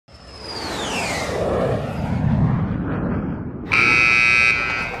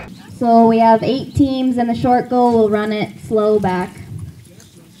So we have 8 teams, and the short goal will run it slow back.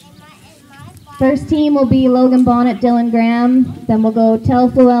 First team will be Logan Bonnet, Dylan Graham. Then we'll go Tell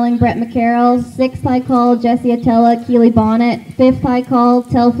Flewelling, Brett McCarroll. 6th high call, Jesse Atella, Keely Bonnet. 5th high call,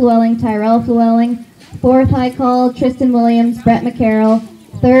 Tell Flewelling, Tyrell Flewelling. 4th high call, Tristan Williams, Brett McCarroll.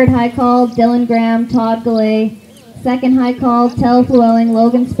 3rd high call, Dylan Graham, Todd Galley. 2nd high call, Tell Flewelling,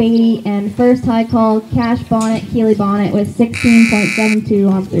 Logan Spady. And 1st high call, Kash Bonnet, Keely Bonnet with 16.72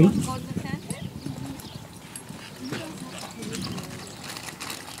 on 3.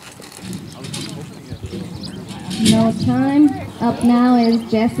 No time. Up now is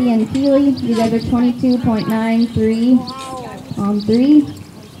Jesse and Keely. You guys are 22.93 on 3.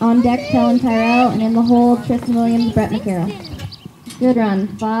 On deck, Tell and Tyrell, and in the hole, Tristan Williams, Brett McCarroll. Good run,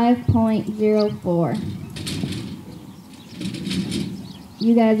 5.04.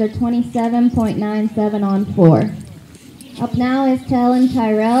 You guys are 27.97 on 4. Up now is Tell and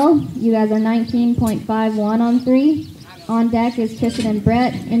Tyrell. You guys are 19.51 on 3. On deck is Tristan and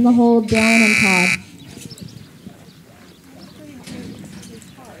Brett. In the hole, Dylan and Todd.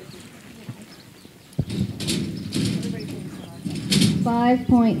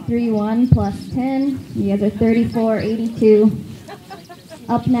 5.31 plus 10. You guys are 34.82.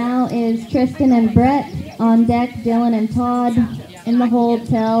 Up now is Tristan and Brett. On deck, Dylan and Todd. In the hole,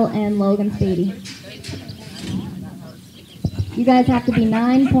 Tell and Logan Spady. You guys have to be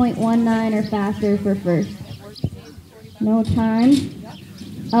 9.19 or faster for first. No time.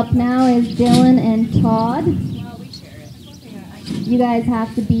 Up now is Dylan and Todd. You guys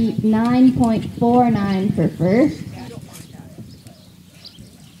have to beat 9.49 for first.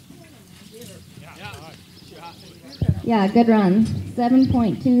 Yeah, good run.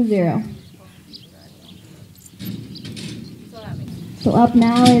 7.20. So up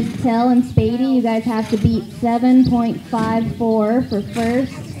now is Tell and Spady. You guys have to beat 7.54 for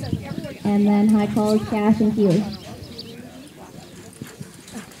first. And then high call is Kash and Keely.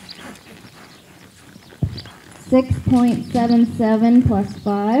 $6.77 plus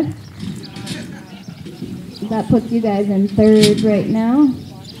 5. That puts you guys in third right now.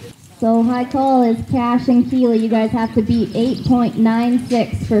 So high call is Kash and Keely. You guys have to beat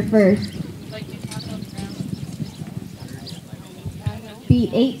 8.96 for first.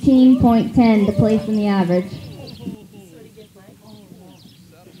 Beat 18.10 to place in the average.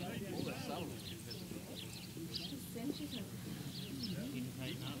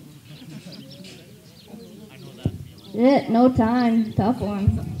 No time. Tough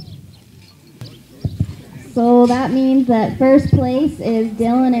one. So that means that first place is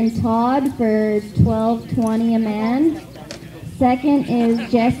Dylan and Todd for $12.20 a man. Second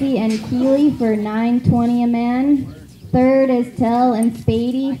is Jesse and Keely for $9.20 a man. Third is Tell and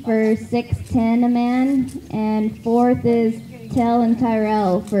Spady for $6.10 a man. And fourth is Tell and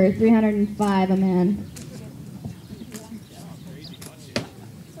Tyrell for $305 a man.